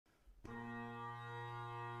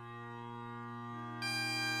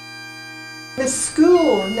The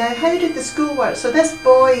school, now how did the school work? So this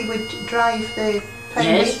boy would drive the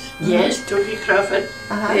pony? Yes, Toby Crawford.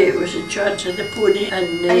 He was in charge of the pony. And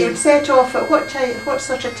he would set off at what time? What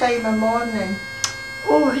sort of time of morning?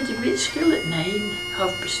 Oh, he had to be at school at 9,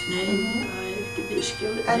 9:30. I had to be at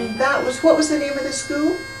school at 9. And that was, what was the name of the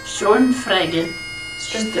school? Strathfragan.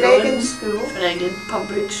 Strathfragan School? Strathfragan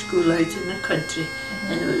public school out in the country.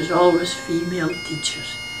 And it was always female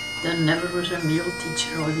teachers. There never was a male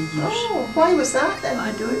teacher all the years. Oh, why was that then?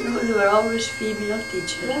 I don't know, there were always female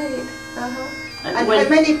teachers. Right, And how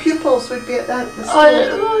many pupils would be at the school?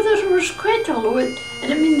 Oh, there was quite a lot.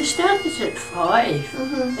 And I mean, they started at 5,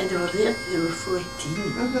 and they were there till they were 14.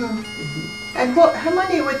 And how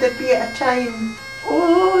many would there be at a time?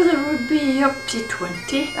 Oh, there would be up to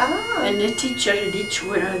 20. And the teacher in each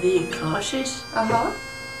one of the classes.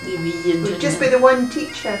 The wee and would just be the one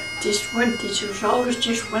teacher? Just one teacher. It was always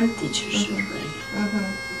just one teacher.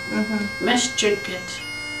 Miss Jenkins,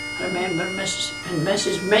 I remember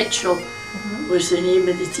Mrs. Mitchell was the name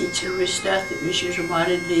of the teacher. We started, she was a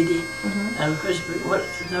married lady. Her husband worked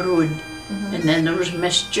on the road. And then there was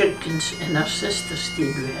Miss Jenkins and her sister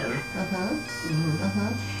stayed with her.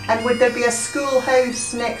 And would there be a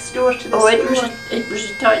schoolhouse next door to the school? It was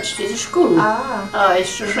attached to the school.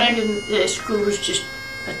 Strathfragan school was just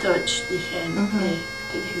attached to the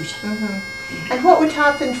house. And what would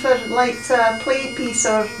happen for like a play piece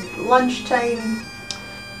or lunchtime?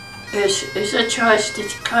 It's a choice to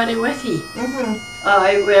carry with you.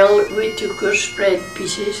 Well, we took our spread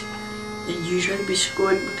pieces. They'd usually be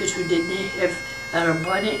scone because we didn't have our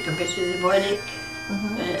bonnet, a bit of the bonnet.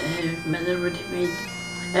 Mother would have made.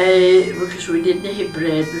 Because we didn't have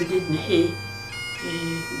bread, we didn't have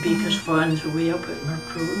baker's fans away up at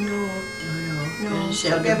Mercroad. No. Very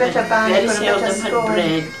seldom, a bit of very for seldom a bit of had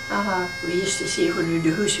bread. We used to say when we'd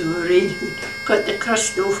do house we were ready, we'd cut the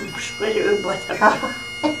crust off and spread it with butter.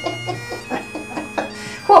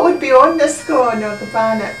 What would be on the scone or the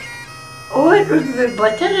bannock? Oh, it would be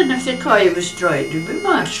butter, and if the coy was dry, it would be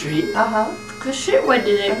margarine. Because it would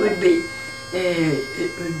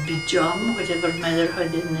be jam, whatever mother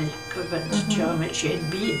had in the cupboards, jam that she had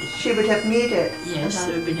made. She would have made it? Yes,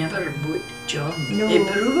 there would be never bought jam. No.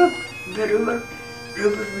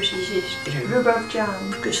 Rhubarb was easiest ground. Rhubarb jam.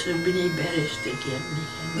 Because there would be no berries to get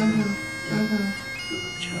anything.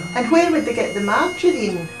 And where would they get the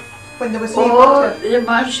margarine when there was no butter? The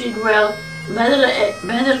margarine, well,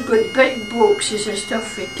 mother got big boxes of stuff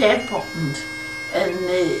for Templetons, and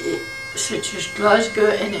such as Glasgow,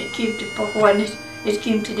 and it came to Pahwan, it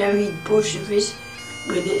came to the wee post office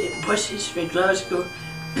with the buses for Glasgow,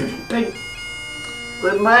 big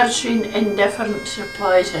with margarine and different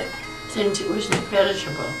supplies of things that wasn't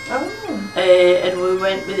perishable. And we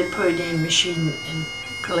went with the pounding machine and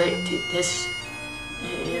collected this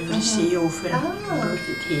every so often and brought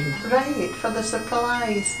it home. Right, for the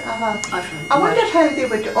supplies. I wonder how they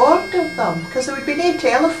would order them, because there would be no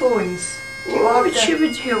telephones. She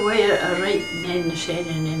would hear where writing and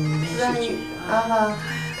sending in messages.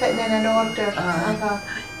 Putting in an order.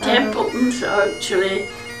 Templetons actually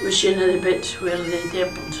was one of the bits where the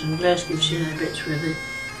Templetons in Glasgow was one of the bits where the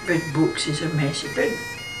big boxes of messages, big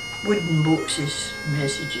wooden boxes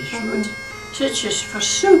messages wrote, such as for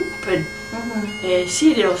soup and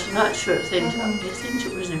cereals and that sort of things. Things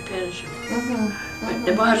that wasn't perishable. But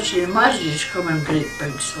the margarine's come in great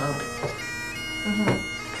big slab.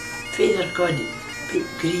 Father got it, bit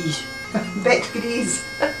grease. Bit grease.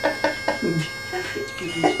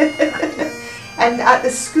 And at the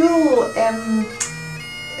school, and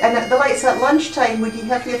at the lights at lunchtime, would you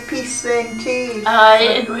have your piece then too?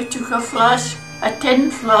 Aye, and we took a flask, a tin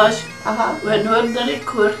flask, with an ordinary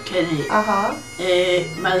cork in it.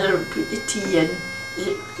 Mother would put the tea in,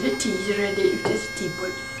 the tea's ready out of the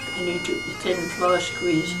teapot, and we took the tin flask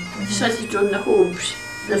with us, set it on the hobs.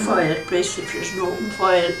 The fireplace, if there's no open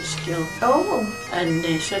fire at the school. And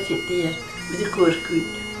set it there with the cork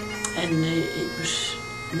out. And it was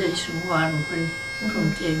nice and warm when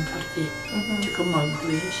come time for tea. Took a mug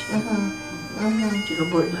with us. Took a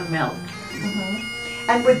bottle of milk.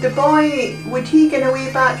 And would the boy, would he get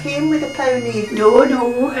away back home with a pony? No,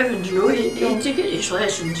 heavens no, he took his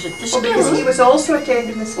lessons at the school. Because he was also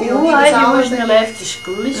attending the school. He wasn't left the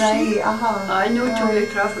school. Right, I know Toby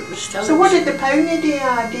Crawford was still. So what did the pony do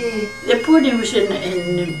a day? The pony was in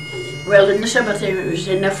the summertime it was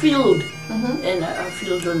in a field. In a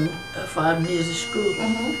field on a farm near the school.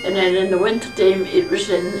 And then in the winter time it was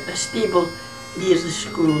in a stable near the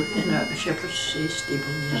school, in a shepherd's stable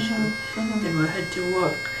near the school. And we had to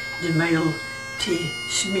walk the mile to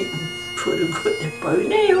Smeaton before I got the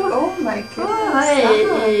pony. Oh my goodness. Oh,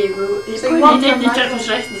 aye. Well, the pony didn't take us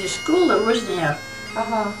right to school, there wasn't there.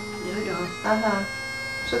 No.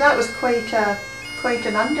 So that was quite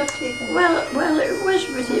an undertaking. Well, it was,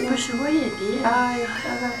 but it was the way it did. Aye.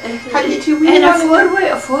 Had you to wear and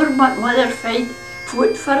a 4-month mother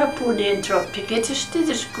fought for a pony and drop to get us to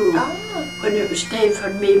the school when it was time for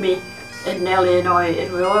Mimi and Nellie and I,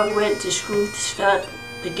 and we all went to school to start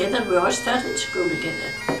together. We all started school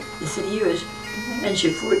together, the three of us, and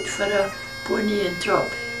she fought for a pony and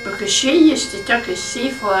drop because she used to take us so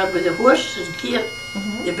far with the horse and cart,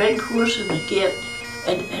 the big horse and the cart,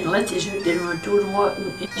 and let us out there and we don't walk,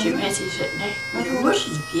 and she met us at night with the horse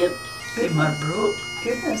and cart. We were broke.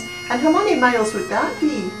 Goodness. And how many miles would that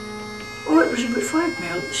be? Oh, it was about 5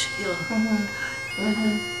 miles to scale.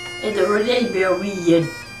 And there would be a wee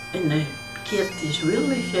in the cart as well,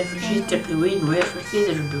 like if she took the wain away for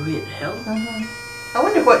feather would be way at the hill. I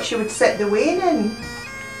wonder what she would set the wain in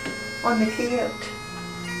on the cart.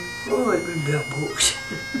 Oh, it would be a box.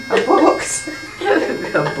 A box? It would be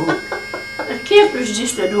a box. The cart was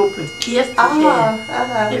just an open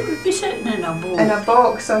cart. It would be sitting in a box. In a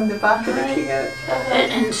box on the back of the cart.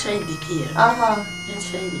 Inside the cart.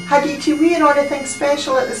 Inside the cart. Had you to wear anything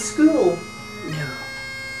special at the school? No.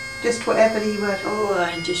 Just whatever you were. Oh,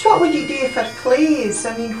 I just. What would you do for clays?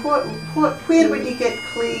 I mean, where would you get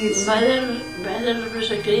clays? Mother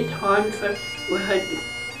was a great hand for. We had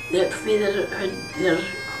that father had their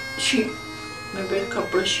sheep, maybe a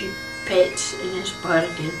couple of sheep pets in his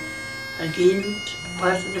bargain. Again,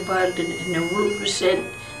 part of the bargain, and the wool was sent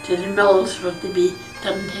to the mills for to be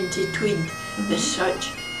turned into tweed as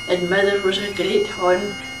such. And Mother was a great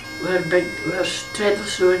hand. Her straddle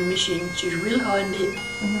sewing machine, she's real handy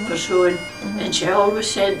for sewing, and she always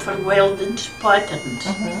sent for welding's patterns.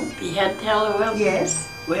 You had to tell her welding? Yes.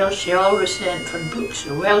 Well, she always sent for books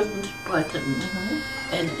of welding's patterns,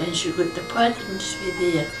 and she got the patterns for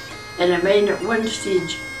there. And I mean, at one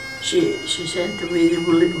stage, she sent away the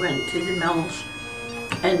wool and went to the mills,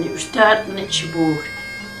 and it was tartan that she bought,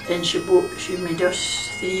 and she made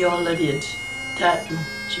us 3 Olarians tartan.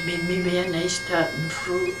 She made me a nice tartan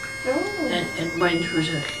frock, and mine was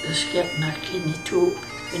a skirt and a kinny top,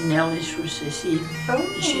 and Nellie's was the same.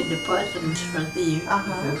 And she had the patterns for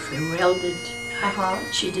welded.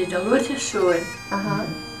 She did a lot of sewing.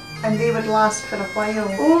 And they would last for a while.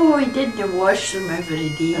 Oh, we did the wash them every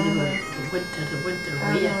day. They were the winter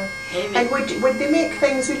wear. And would they make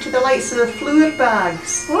things out of the likes of the flour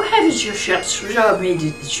bags? Oh, heavens, your shirts was all made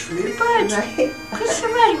of these flour bags. Right. Because the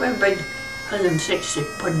man went big 160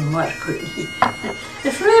 pun mark, couldn't he?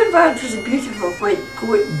 The flour bag was a beautiful white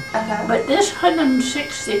cotton, but this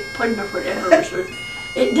 160 pun or whatever it was,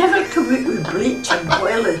 it never came out with bleach and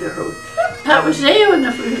boiling the road. That was there on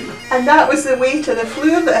the flour. And that was the weight of the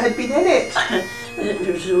flour that had been in it?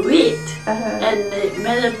 It was the weight. And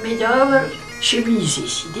Mother made all her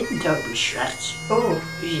chemises. She didn't talk about shirts. Oh.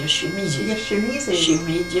 It was your chemises. Your chemises? She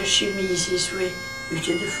made your chemises out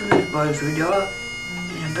of the flour bags with all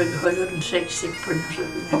in a big 160 pounds in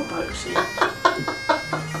the back.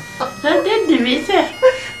 That didn't matter.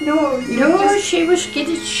 No, she was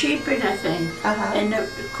getting cheap and I think. And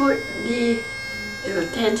there were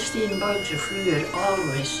 10 stone bags of flour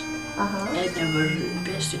always. And they were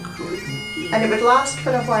the best of cotton. And it would last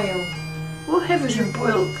for a while? Oh, heavens, they'd be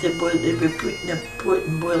putting the pot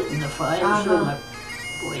and boiled in the fire. So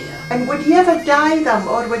and would you ever dye them,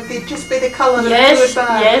 or would they just be the colour of the flour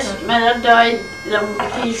bag? Yes, Mother dyed them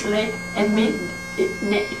occasionally and made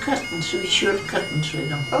curtains, with short curtains with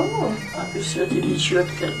them. Oh. So to be short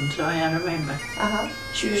curtains, I remember.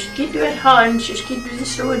 She was good with hands, she was good with the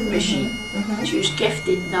sewing machine. She was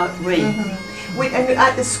gifted in that way. And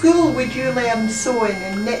at the school, would you learn sewing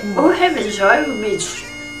and knitting? Oh heavens, we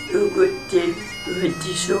had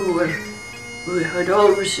to sew. We had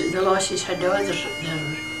always, the lasses had their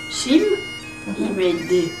seam. He made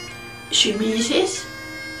the chemises,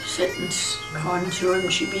 sitting hand sewing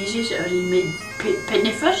chemises, or he made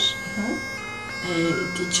pinafores.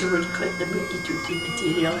 Teacher would cut them out, he took the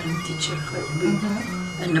material and teacher cut them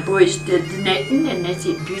out. And the boys did the knitting, and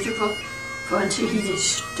knitted beautiful. Fancy he did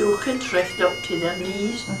stockings right up to their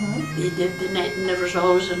knees. They did the knitting. There was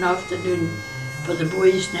always an afternoon for the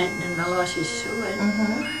boys knitting and the lasses sewing.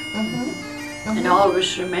 And I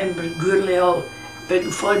always remember Gourley, all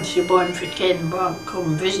big fancy born for Ken Bank,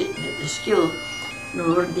 come visiting at the school. And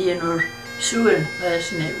we were doing our sewing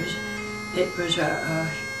lesson. It was a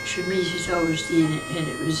chemise I was doing, and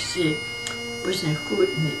it wasn't a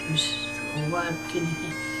cotton, it was a warm kind of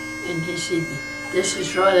thing. And he said, "This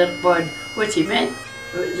is rather bad." What he meant,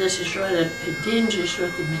 this is rather dangerous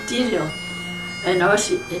with the material. And I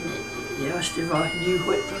said, and he asked if I knew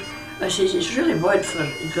what for. I says, it's really bad for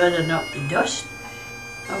gathering up the dust.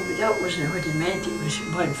 Oh, but that wasn't what he meant, it was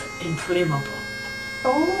bad for inflammable.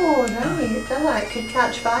 Oh, right, that could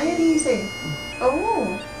catch fire easy.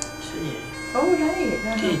 Oh. So yeah. Oh,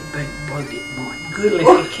 right. Dead big bug at mine. Good if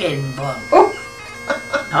you can bug. Oh.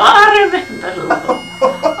 I remember, love.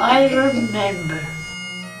 I remember.